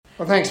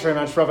Well, thanks very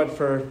much, Robert,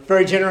 for a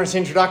very generous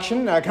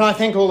introduction. Can I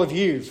thank all of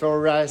you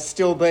for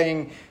still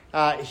being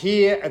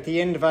here at the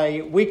end of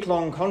a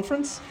week-long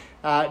conference.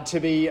 To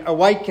be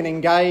awake and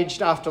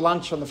engaged after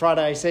lunch on the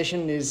Friday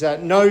session is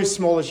no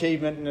small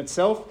achievement in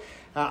itself,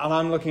 and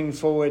I'm looking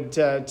forward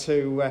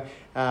to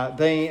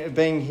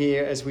being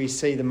here as we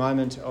see the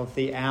moment of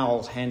the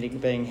owl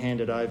being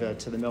handed over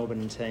to the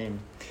Melbourne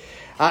team.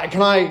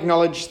 Can I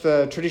acknowledge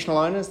the traditional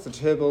owners, the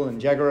Turrbal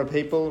and Jagera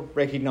people,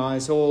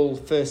 recognise all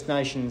First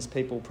Nations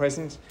people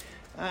present,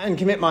 and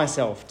commit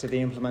myself to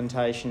the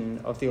implementation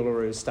of the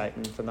Uluru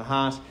Statement from the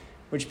Heart,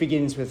 which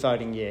begins with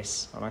voting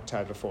yes on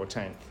October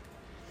 14th.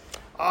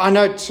 I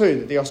note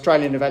too that the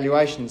Australian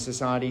Evaluation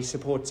Society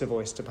supports a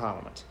voice to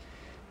Parliament.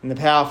 In the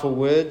powerful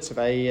words of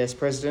AES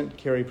President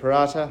Kiri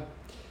Parata,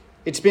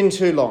 "It's been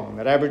too long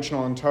that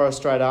Aboriginal and Torres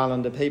Strait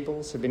Islander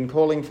peoples have been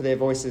calling for their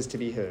voices to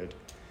be heard.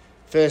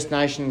 First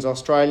Nations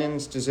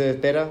Australians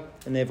deserve better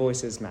and their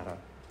voices matter.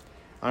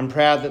 I'm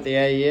proud that the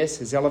AES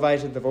has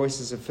elevated the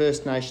voices of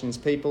First Nations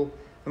people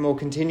and will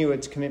continue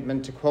its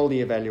commitment to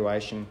quality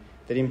evaluation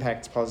that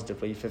impacts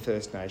positively for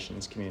First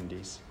Nations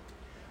communities.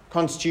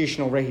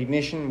 Constitutional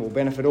recognition will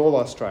benefit all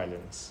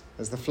Australians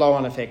as the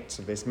flow-on effects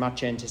of this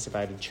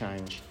much-anticipated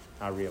change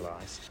are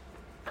realised."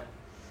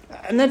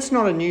 And that's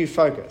not a new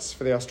focus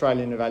for the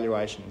Australian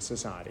Evaluation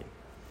Society.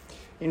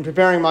 In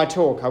preparing my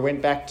talk, I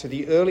went back to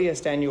the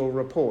earliest annual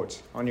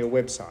report on your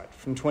website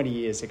from 20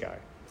 years ago.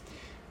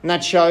 And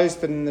that shows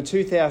that in the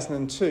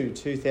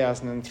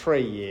 2002-2003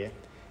 year,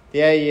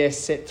 the AES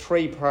set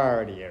 3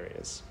 priority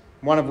areas,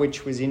 one of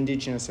which was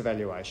Indigenous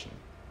evaluation.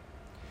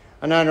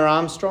 Anona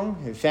Armstrong,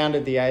 who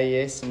founded the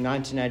AES in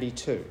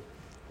 1982,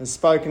 has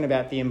spoken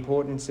about the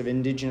importance of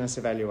Indigenous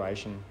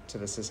evaluation to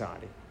the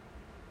Society.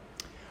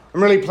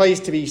 I'm really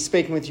pleased to be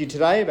speaking with you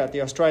today about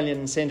the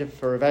Australian Centre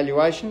for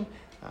Evaluation,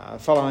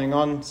 following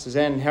on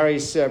Suzanne and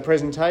Harry's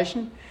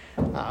presentation.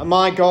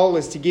 My goal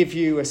is to give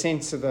you a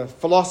sense of the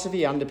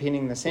philosophy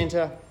underpinning the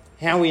centre,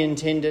 how we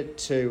intend it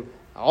to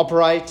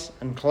operate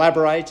and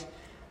collaborate,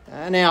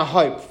 and our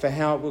hope for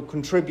how it will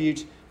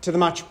contribute to the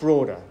much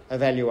broader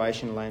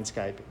evaluation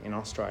landscape in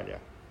Australia.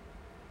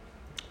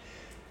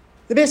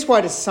 The best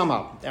way to sum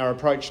up our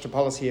approach to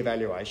policy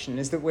evaluation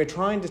is that we're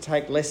trying to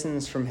take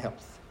lessons from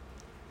health,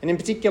 and in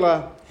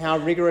particular, how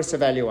rigorous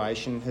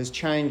evaluation has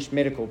changed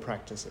medical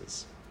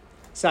practices,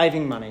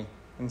 saving money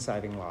and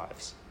saving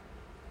lives.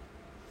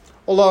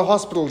 Although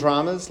hospital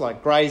dramas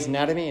like Grey's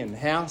Anatomy and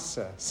House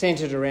are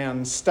centred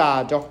around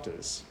star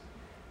doctors,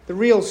 the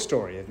real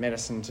story of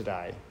medicine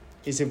today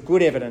is of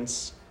good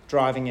evidence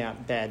driving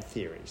out bad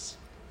theories.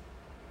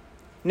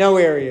 No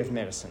area of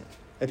medicine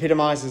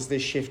epitomises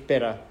this shift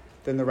better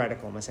than the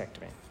radical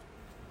mastectomy.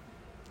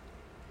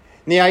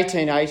 In the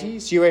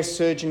 1880s, US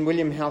surgeon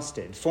William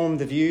Halsted formed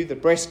the view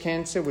that breast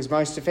cancer was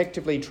most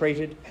effectively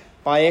treated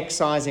by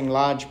excising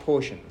large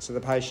portions of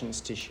the patient's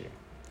tissue.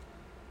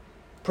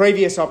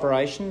 Previous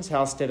operations,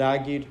 Halsted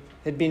argued,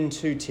 had been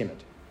too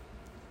timid.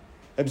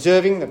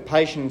 Observing that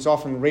patients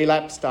often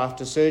relapsed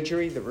after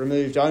surgery that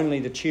removed only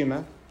the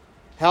tumour,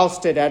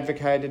 Halsted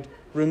advocated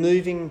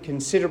removing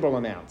considerable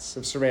amounts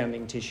of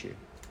surrounding tissue.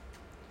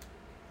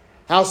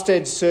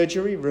 Halsted's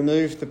surgery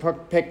removed the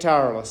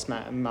pectoralis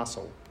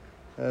muscle,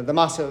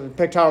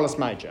 pectoralis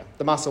major,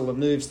 the muscle that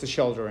moves the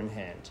shoulder and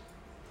hand.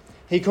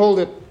 He called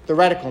it the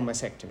radical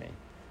mastectomy,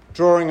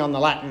 drawing on the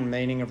Latin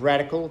meaning of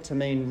radical to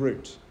mean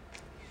root.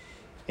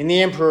 In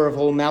The Emperor of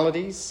All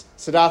Maladies,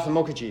 Siddhartha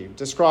Mukherjee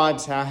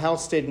describes how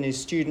Halsted and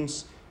his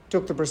students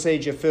took the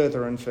procedure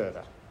further and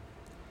further.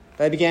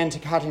 They began to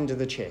cut into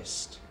the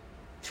chest,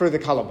 through the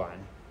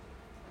collarbone,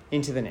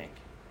 into the neck.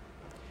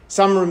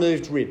 Some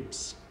removed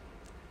ribs.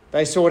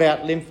 They sought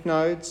out lymph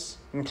nodes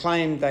and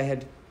claimed they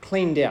had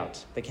cleaned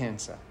out the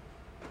cancer.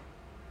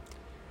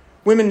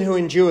 Women who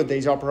endured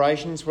these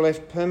operations were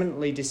left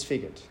permanently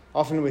disfigured,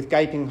 often with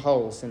gaping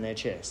holes in their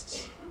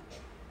chests.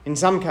 In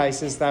some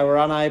cases, they were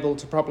unable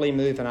to properly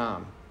move an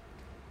arm.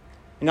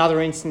 In other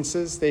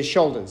instances, their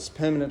shoulders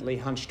permanently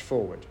hunched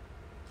forward.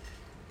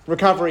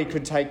 Recovery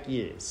could take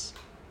years.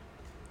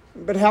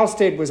 But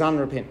Halsted was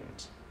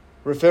unrepentant,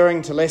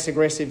 referring to less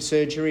aggressive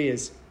surgery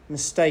as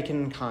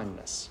mistaken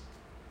kindness.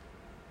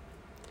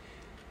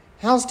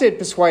 Halsted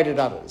persuaded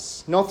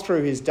others, not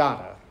through his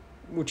data,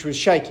 which was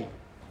shaky,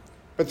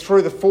 but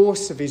through the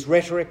force of his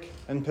rhetoric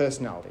and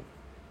personality.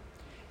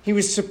 He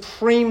was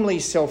supremely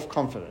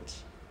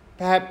self-confident,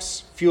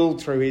 perhaps fuelled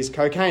through his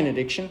cocaine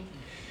addiction,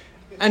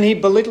 and he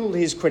belittled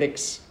his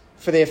critics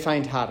for their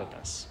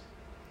faint-heartedness.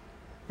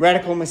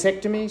 Radical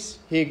mastectomies,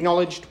 he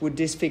acknowledged, would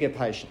disfigure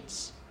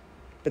patients,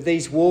 but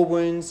these war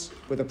wounds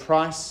were the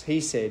price, he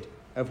said,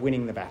 of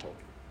winning the battle.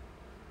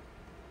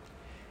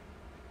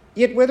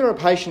 Yet whether a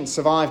patient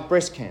survived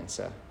breast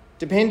cancer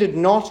depended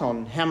not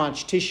on how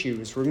much tissue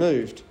was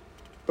removed,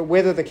 but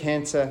whether the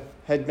cancer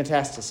had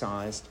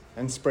metastasised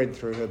and spread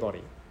through her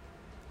body.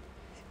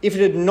 If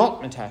it had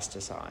not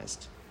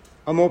metastasised,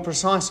 a more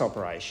precise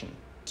operation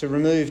to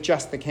remove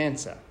just the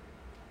cancer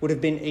would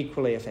have been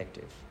equally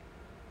effective.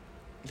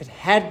 If it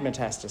had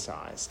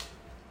metastasised,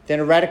 then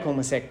a radical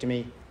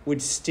mastectomy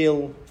would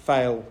still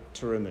fail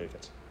to remove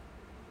it.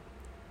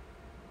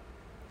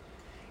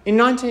 In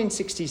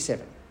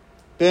 1967,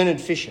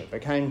 Bernard Fisher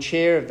became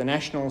chair of the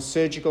National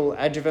Surgical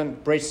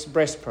Adjuvant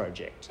Breast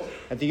Project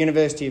at the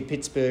University of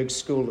Pittsburgh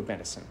School of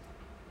Medicine.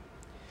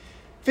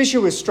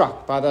 Fisher was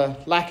struck by the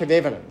lack of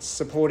evidence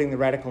supporting the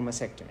radical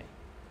mastectomy.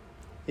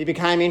 He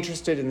became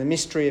interested in the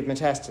mystery of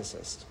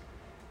metastasis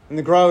and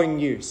the growing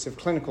use of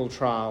clinical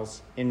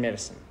trials in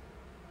medicine.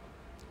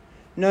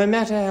 No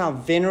matter how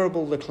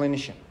venerable the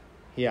clinician,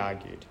 he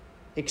argued,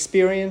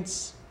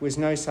 experience was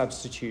no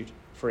substitute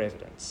for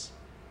evidence.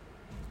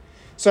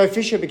 So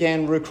Fisher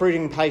began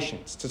recruiting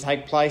patients to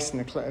take part in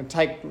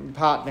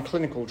a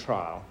clinical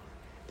trial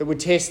that would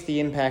test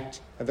the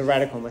impact of the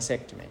radical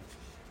mastectomy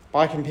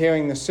by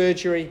comparing the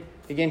surgery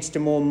against a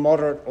more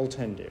moderate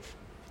alternative,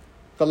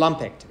 the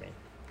lumpectomy,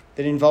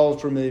 that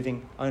involved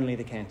removing only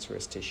the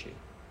cancerous tissue.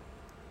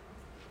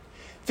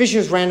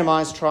 Fisher's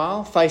randomised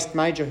trial faced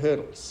major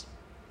hurdles.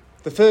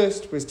 The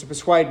first was to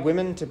persuade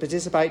women to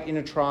participate in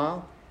a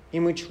trial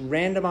in which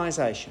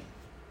randomisation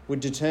would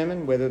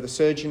determine whether the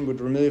surgeon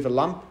would remove a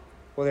lump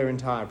or their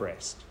entire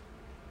breast.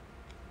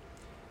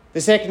 The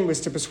second was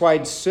to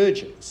persuade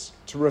surgeons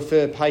to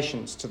refer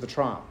patients to the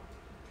trial.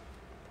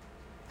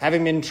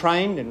 Having been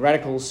trained in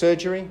radical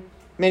surgery,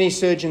 many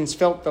surgeons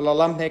felt that a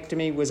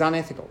lumpectomy was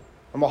unethical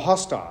and were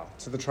hostile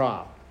to the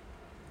trial.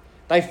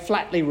 They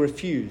flatly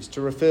refused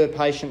to refer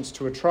patients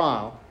to a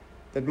trial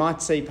that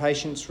might see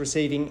patients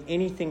receiving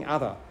anything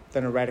other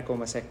than a radical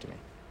mastectomy.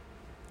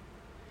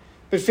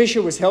 But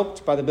Fisher was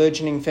helped by the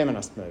burgeoning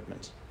feminist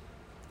movement.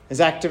 As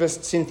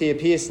activist Cynthia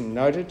Pearson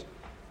noted,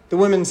 the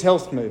women's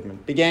health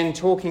movement began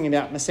talking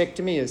about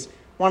mastectomy as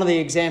one of the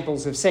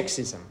examples of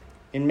sexism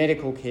in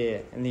medical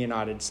care in the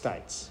United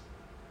States.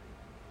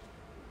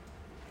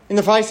 In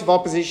the face of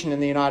opposition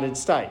in the United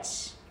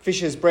States,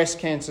 Fisher's breast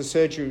cancer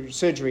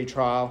surgery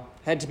trial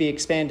had to be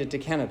expanded to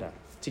Canada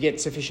to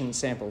get sufficient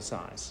sample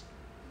size.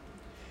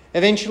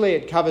 Eventually,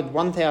 it covered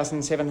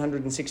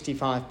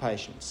 1,765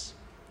 patients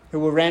who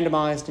were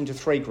randomised into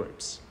 3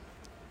 groups: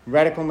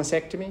 radical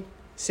mastectomy,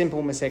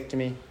 simple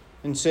mastectomy,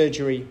 and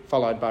surgery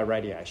followed by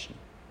radiation.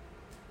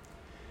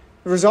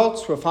 The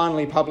results were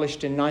finally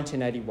published in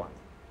 1981.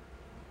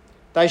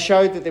 They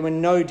showed that there were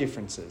no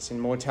differences in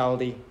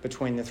mortality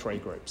between the 3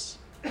 groups.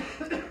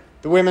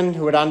 The women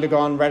who had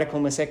undergone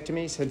radical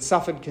mastectomies had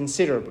suffered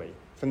considerably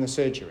from the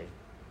surgery,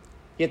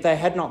 yet they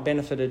had not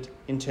benefited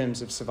in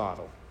terms of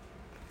survival.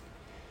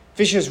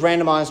 Fisher's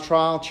randomised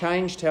trial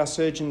changed how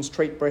surgeons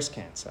treat breast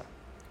cancer,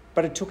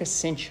 but it took a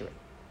century.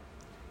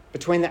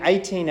 Between the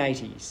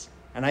 1880s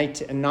and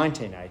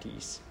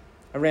 1980s,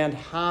 around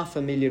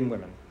 500,000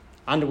 women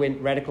underwent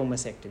radical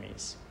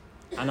mastectomies,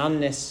 an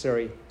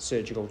unnecessary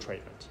surgical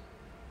treatment.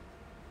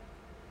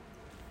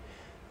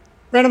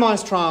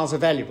 Randomised trials are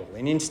valuable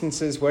in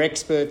instances where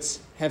experts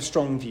have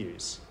strong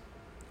views.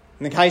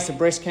 In the case of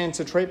breast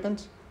cancer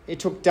treatment, it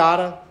took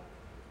data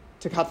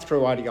to cut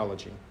through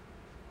ideology.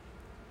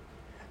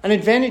 An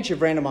advantage of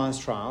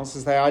randomised trials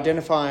is they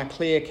identify a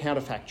clear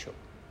counterfactual.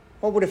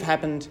 What would have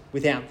happened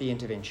without the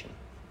intervention?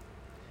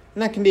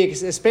 And that can be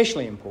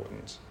especially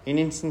important in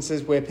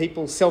instances where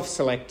people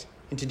self-select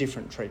into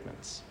different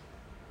treatments.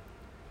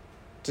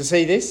 To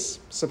see this,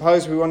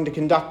 suppose we wanted to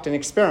conduct an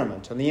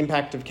experiment on the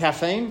impact of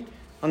caffeine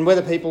on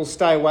whether people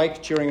stay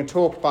awake during a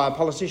talk by a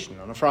politician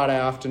on a Friday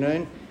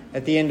afternoon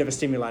at the end of a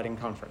stimulating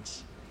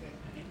conference.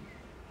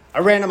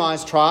 A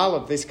randomised trial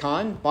of this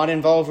kind might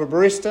involve a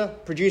barista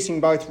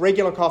producing both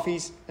regular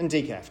coffees and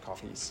decaf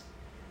coffees.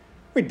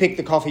 We'd pick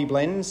the coffee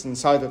blends and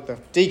so that the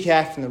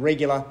decaf and the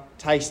regular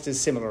taste as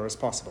similar as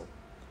possible.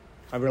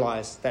 I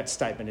realise that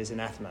statement is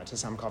anathema to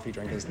some coffee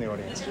drinkers in the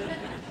audience.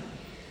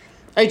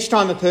 Each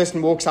time a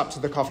person walks up to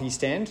the coffee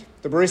stand,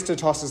 the barista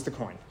tosses the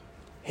coin.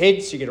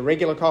 Heads, you get a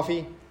regular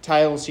coffee.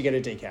 Tails, you get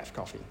a decaf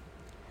coffee.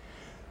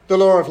 The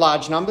law of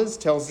large numbers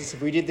tells us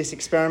if we did this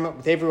experiment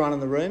with everyone in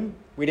the room,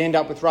 we'd end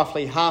up with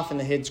roughly half in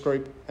the heads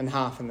group and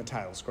half in the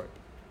tails group.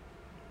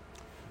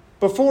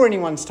 Before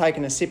anyone's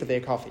taken a sip of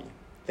their coffee,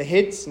 the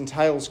heads and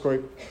tails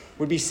group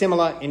would be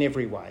similar in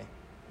every way.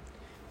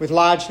 With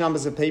large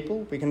numbers of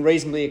people, we can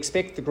reasonably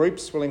expect the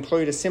groups will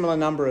include a similar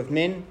number of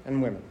men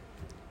and women,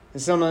 a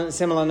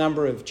similar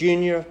number of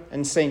junior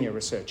and senior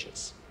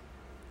researchers,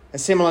 a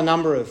similar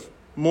number of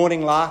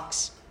morning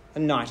larks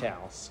and night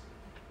owls.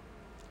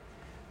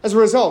 As a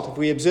result, if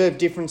we observe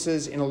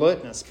differences in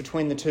alertness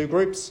between the 2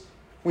 groups,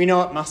 we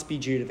know it must be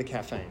due to the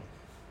caffeine.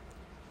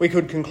 We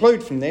could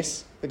conclude from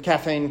this that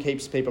caffeine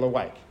keeps people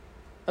awake,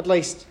 at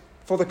least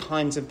for the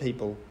kinds of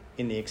people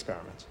in the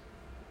experiment.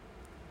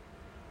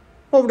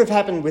 What would have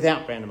happened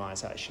without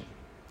randomisation?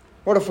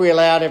 What if we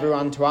allowed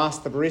everyone to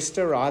ask the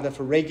barista either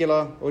for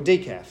regular or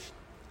decaf,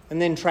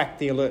 and then track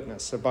the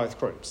alertness of both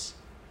groups?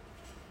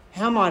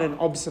 How might an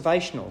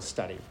observational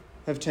study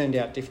have turned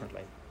out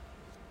differently?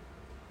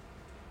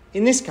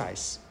 In this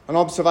case, an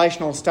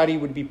observational study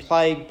would be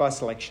plagued by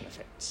selection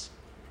effects.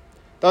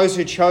 Those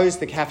who chose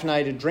the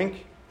caffeinated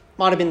drink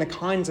might have been the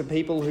kinds of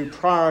people who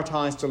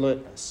prioritised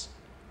alertness.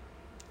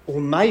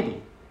 Or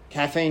maybe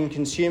caffeine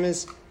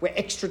consumers were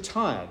extra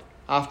tired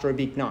after a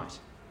big night.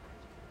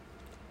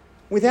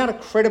 Without a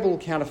credible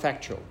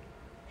counterfactual,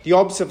 the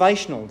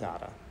observational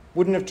data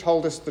wouldn't have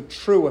told us the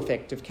true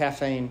effect of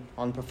caffeine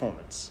on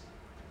performance.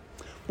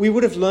 We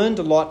would have learned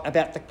a lot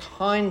about the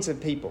kinds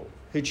of people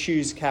who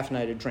choose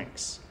caffeinated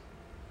drinks,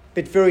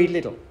 but very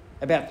little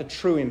about the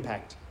true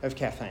impact of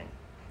caffeine.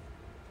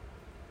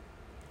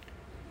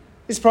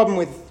 This problem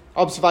with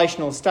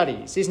observational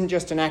studies isn't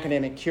just an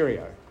academic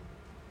curio.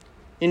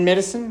 In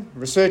medicine,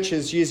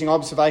 researchers using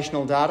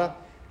observational data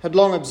had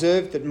long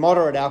observed that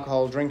moderate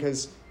alcohol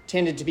drinkers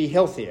tended to be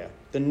healthier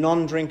than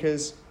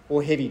non-drinkers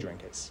or heavy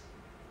drinkers.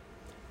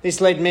 This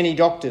led many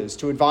doctors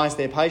to advise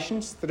their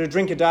patients that a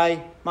drink a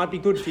day might be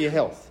good for your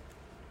health.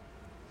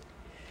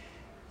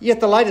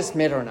 Yet the latest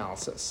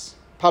meta-analysis,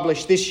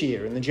 published this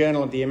year in the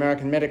Journal of the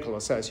American Medical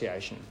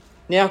Association,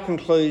 now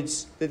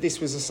concludes that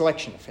this was a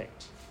selection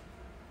effect.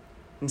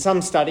 In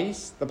some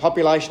studies, the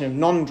population of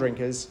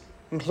non-drinkers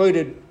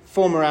included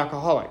former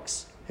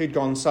alcoholics who'd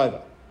gone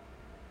sober.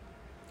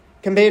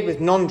 Compared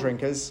with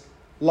non-drinkers,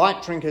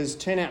 light drinkers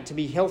turn out to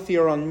be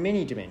healthier on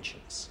many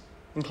dimensions,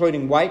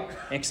 including weight,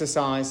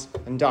 exercise,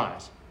 and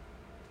diet.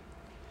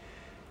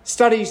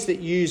 Studies that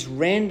use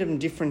random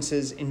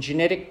differences in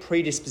genetic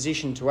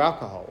predisposition to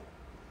alcohol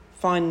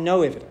find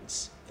no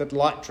evidence that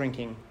light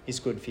drinking is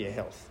good for your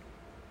health.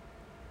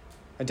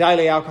 A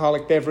daily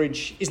alcoholic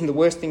beverage isn't the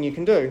worst thing you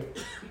can do,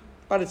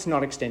 but it's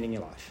not extending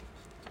your life.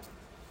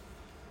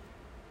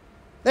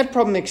 That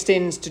problem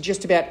extends to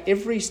just about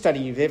every study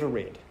you've ever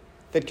read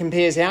that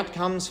compares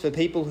outcomes for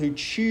people who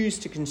choose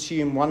to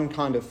consume one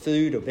kind of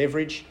food or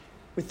beverage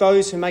with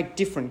those who make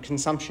different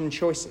consumption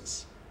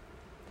choices.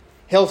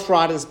 Health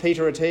writers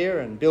Peter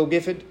Attia and Bill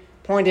Gifford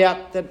point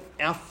out that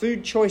our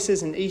food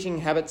choices and eating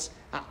habits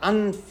are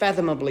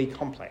unfathomably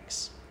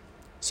complex,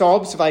 so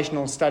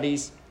observational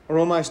studies are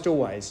almost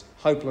always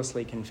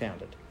hopelessly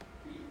confounded.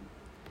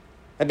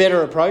 A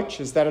better approach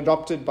is that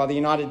adopted by the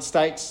United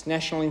States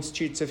National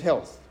Institutes of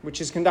Health,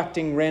 which is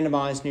conducting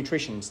randomised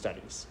nutrition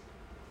studies.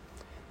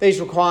 These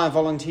require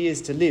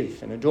volunteers to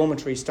live in a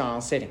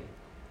dormitory-style setting,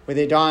 where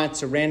their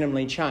diets are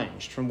randomly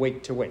changed from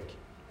week to week.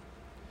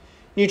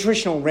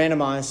 Nutritional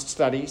randomised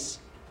studies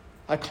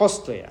are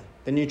costlier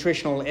than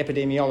nutritional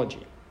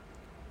epidemiology,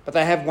 but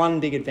they have one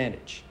big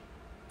advantage: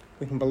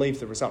 we can believe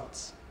the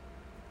results.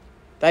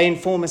 They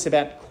inform us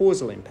about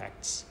causal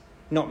impacts,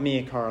 not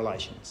mere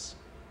correlations.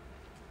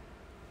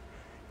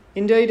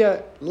 Indeed,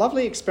 a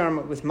lovely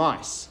experiment with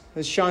mice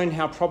has shown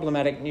how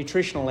problematic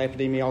nutritional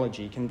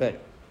epidemiology can be.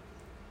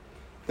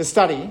 The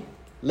study,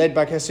 led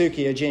by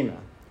Kazuki Ojima,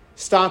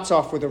 starts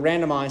off with a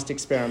randomised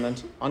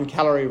experiment on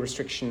calorie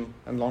restriction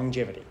and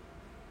longevity.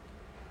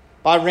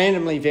 By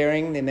randomly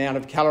varying the amount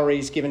of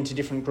calories given to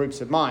different groups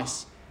of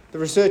mice, the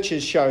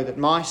researchers show that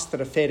mice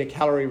that are fed a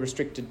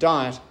calorie-restricted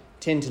diet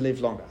tend to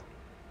live longer.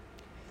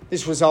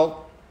 This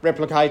result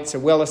replicates a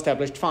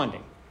well-established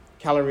finding: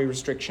 calorie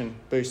restriction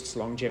boosts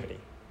longevity.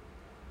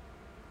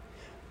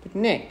 But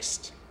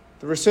next,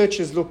 the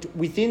researchers looked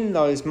within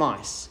those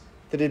mice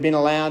that had been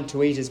allowed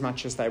to eat as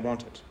much as they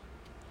wanted.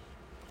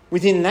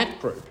 Within that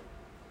group,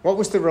 what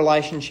was the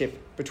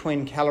relationship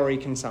between calorie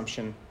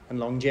consumption and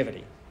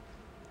longevity?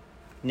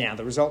 Now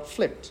the result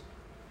flipped.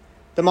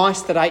 The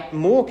mice that ate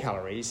more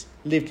calories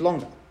lived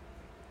longer,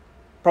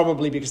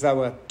 probably because they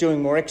were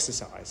doing more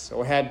exercise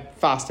or had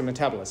faster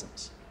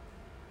metabolisms.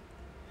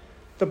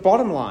 The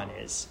bottom line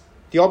is,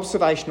 the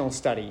observational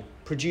study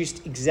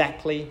produced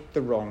exactly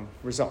the wrong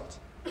result.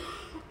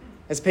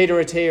 As Peter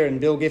Attia and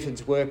Bill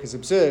Gifford's work has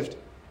observed,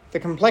 the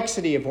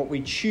complexity of what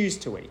we choose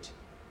to eat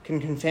can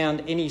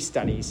confound any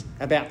studies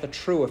about the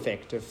true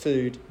effect of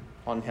food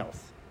on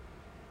health.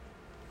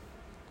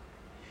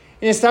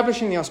 In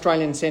establishing the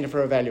Australian Centre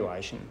for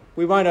Evaluation,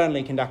 we won't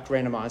only conduct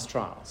randomised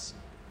trials,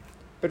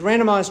 but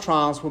randomised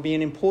trials will be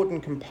an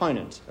important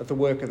component of the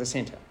work of the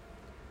Centre,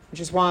 which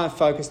is why I've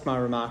focused my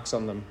remarks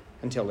on them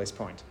until this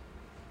point.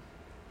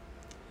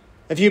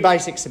 A few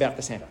basics about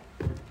the Centre.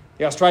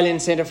 The Australian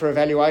Centre for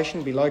Evaluation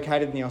will be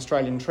located in the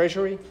Australian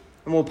Treasury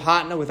and will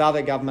partner with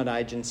other government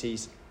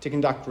agencies to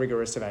conduct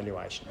rigorous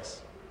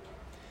evaluations.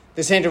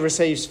 The Centre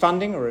receives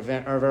funding of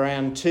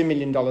around $2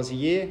 million a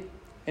year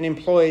and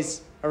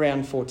employs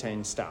around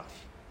 14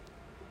 staff.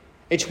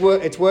 Its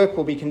work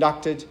will be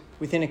conducted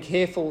within a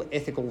careful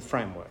ethical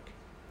framework,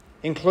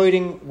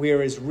 ensuring we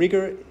are as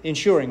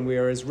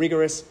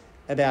rigorous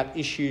about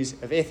issues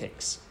of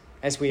ethics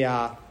as we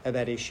are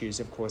about issues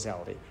of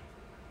causality.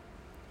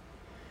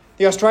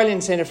 The Australian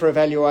Centre for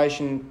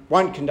Evaluation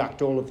won't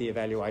conduct all of the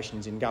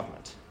evaluations in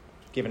government.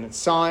 Given its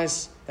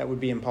size, that would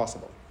be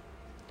impossible.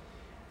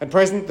 At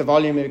present, the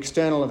volume of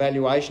external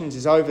evaluations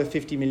is over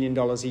 $50 million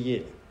a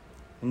year,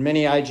 and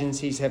many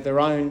agencies have their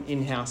own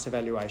in-house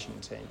evaluation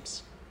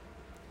teams.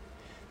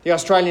 The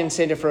Australian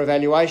Centre for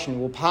Evaluation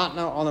will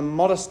partner on a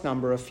modest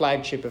number of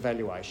flagship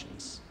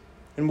evaluations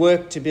and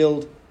work to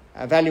build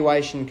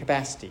evaluation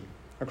capacity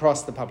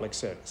across the public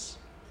service.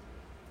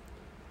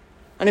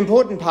 An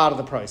important part of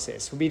the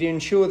process will be to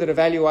ensure that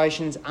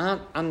evaluations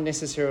aren't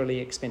unnecessarily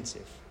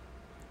expensive.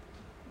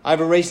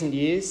 Over recent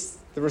years,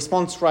 the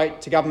response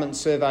rate to government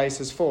surveys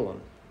has fallen,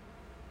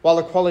 while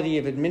the quality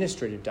of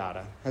administrative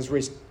data has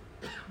risen.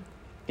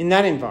 In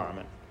that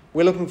environment,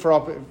 we're looking for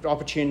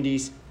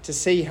opportunities to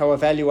see how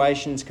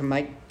evaluations can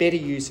make better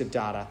use of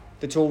data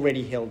that's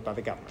already held by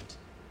the government,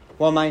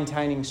 while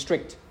maintaining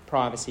strict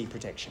privacy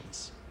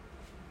protections.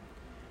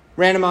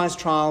 Randomised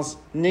trials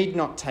need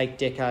not take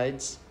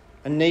decades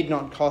and need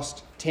not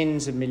cost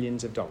tens of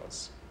millions of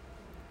dollars.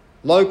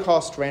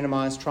 Low-cost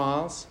randomised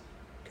trials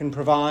can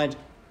provide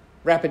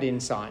rapid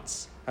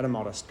insights at a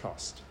modest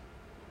cost.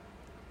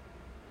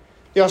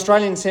 The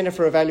Australian Centre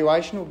for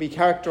Evaluation will be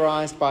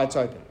characterised by its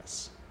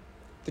openness.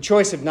 The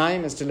choice of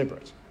name is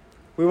deliberate.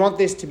 We want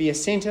this to be a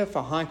centre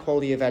for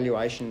high-quality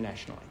evaluation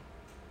nationally.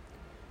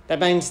 That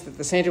means that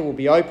the centre will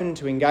be open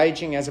to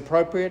engaging as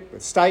appropriate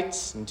with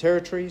states and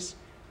territories,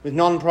 with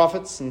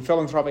non-profits and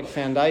philanthropic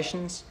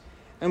foundations,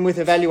 and with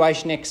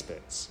evaluation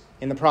experts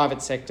in the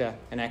private sector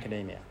and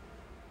academia.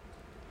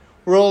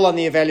 We're all on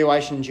the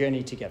evaluation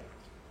journey together,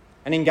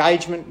 and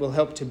engagement will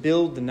help to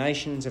build the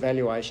nation's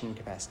evaluation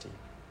capacity.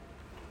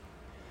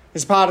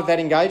 As part of that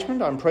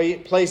engagement, I'm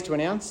pleased to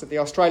announce that the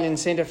Australian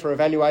Centre for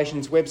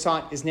Evaluation's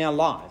website is now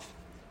live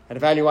at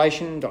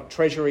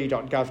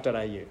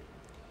evaluation.treasury.gov.au.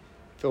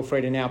 Feel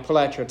free to now pull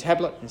out your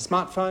tablet and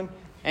smartphone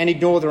and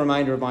ignore the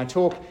remainder of my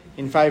talk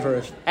in favour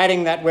of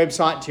adding that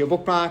website to your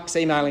bookmarks,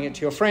 emailing it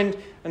to your friend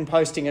and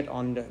posting it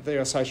on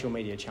your social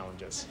media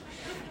channels.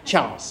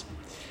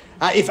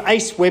 If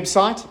ACE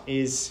website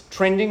is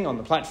trending on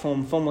the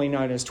platform formerly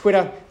known as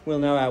Twitter, we'll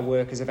know our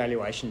work as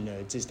evaluation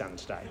nerds is done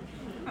today.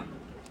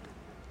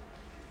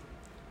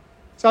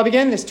 So I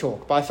began this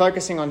talk by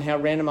focusing on how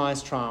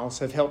randomised trials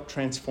have helped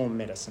transform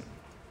medicine.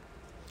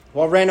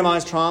 While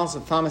randomised trials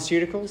of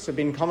pharmaceuticals have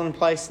been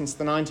commonplace since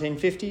the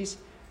 1950s,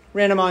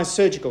 randomised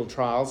surgical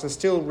trials are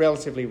still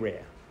relatively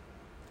rare.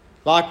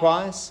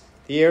 Likewise,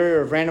 the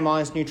area of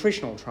randomised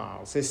nutritional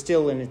trials is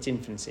still in its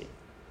infancy.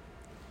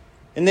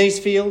 In these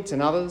fields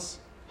and others,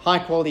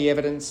 high-quality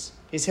evidence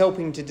is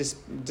helping to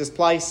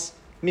displace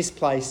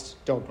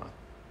misplaced dogma.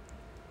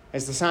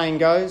 As the saying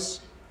goes,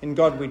 in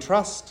God we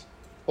trust,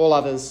 all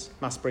others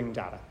must bring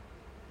data.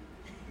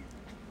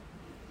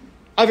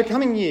 Over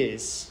coming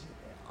years,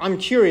 I'm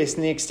curious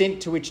in the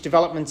extent to which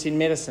developments in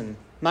medicine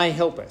may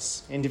help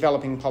us in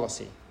developing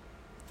policy.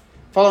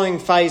 Following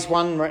phase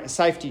 1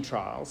 safety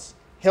trials,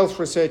 health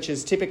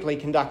researchers typically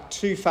conduct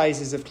 2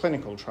 phases of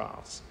clinical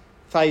trials.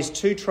 Phase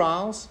 2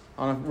 trials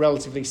on a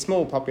relatively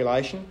small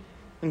population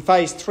and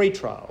phase 3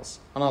 trials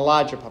on a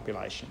larger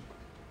population.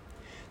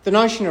 The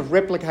notion of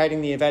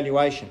replicating the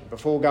evaluation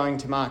before going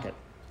to market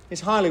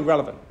is highly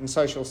relevant in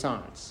social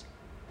science.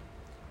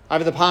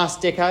 Over the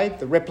past decade,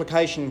 the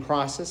replication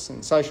crisis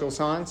in social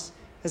science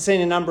has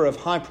seen a number of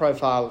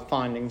high-profile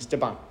findings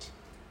debunked.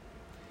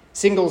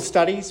 Single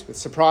studies with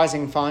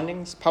surprising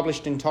findings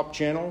published in top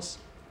journals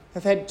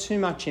have had too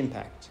much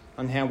impact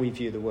on how we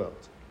view the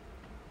world.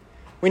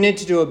 We need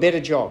to do a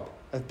better job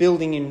of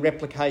building in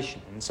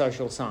replication in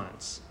social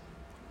science,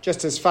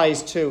 just as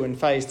phase 2 and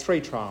phase 3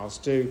 trials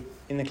do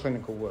in the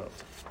clinical world.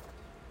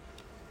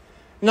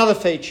 Another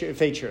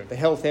feature of the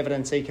health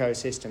evidence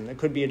ecosystem that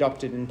could be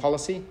adopted in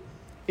policy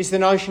is the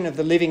notion of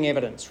the living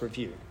evidence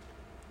review.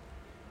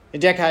 A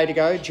decade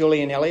ago,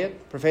 Julian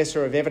Elliott,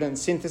 Professor of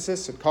Evidence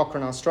Synthesis at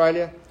Cochrane,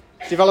 Australia,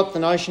 developed the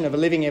notion of a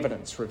living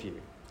evidence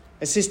review,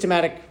 a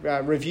systematic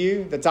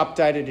review that's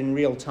updated in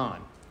real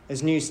time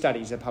as new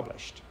studies are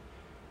published.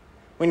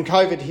 When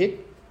COVID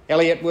hit,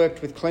 Elliott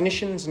worked with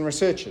clinicians and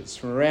researchers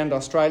from around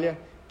Australia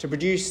to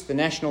produce the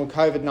National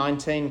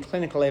COVID-19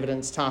 Clinical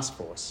Evidence Task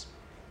Force,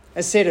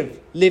 a set of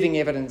living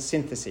evidence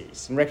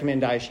syntheses and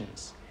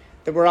recommendations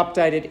that were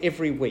updated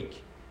every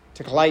week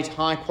to collate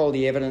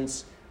high-quality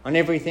evidence on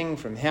everything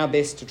from how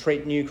best to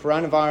treat new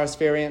coronavirus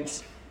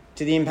variants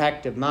to the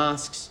impact of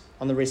masks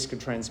on the risk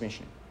of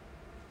transmission.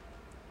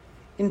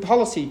 In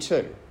policy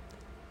too,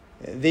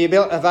 the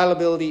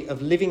availability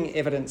of living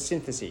evidence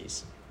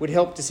syntheses would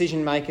help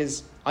decision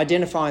makers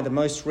identify the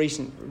most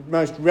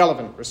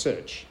relevant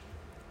research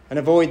and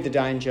avoid the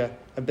danger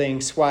of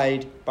being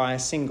swayed by a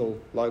single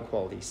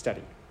low-quality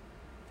study.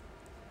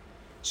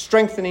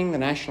 Strengthening the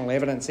national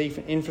evidence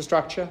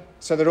infrastructure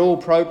so that all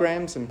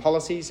programs and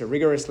policies are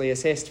rigorously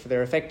assessed for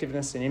their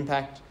effectiveness and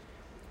impact,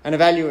 and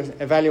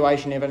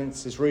evaluation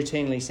evidence is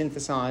routinely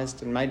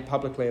synthesised and made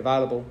publicly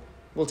available,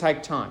 will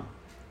take time.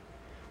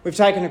 We've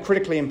taken a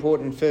critically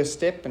important first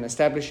step in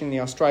establishing the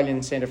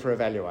Australian Centre for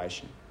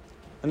Evaluation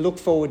and look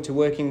forward to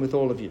working with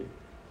all of you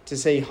to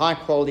see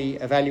high-quality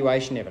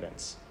evaluation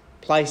evidence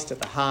placed at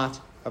the heart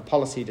of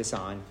policy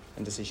design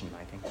and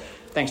decision-making.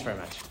 Thanks very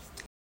much.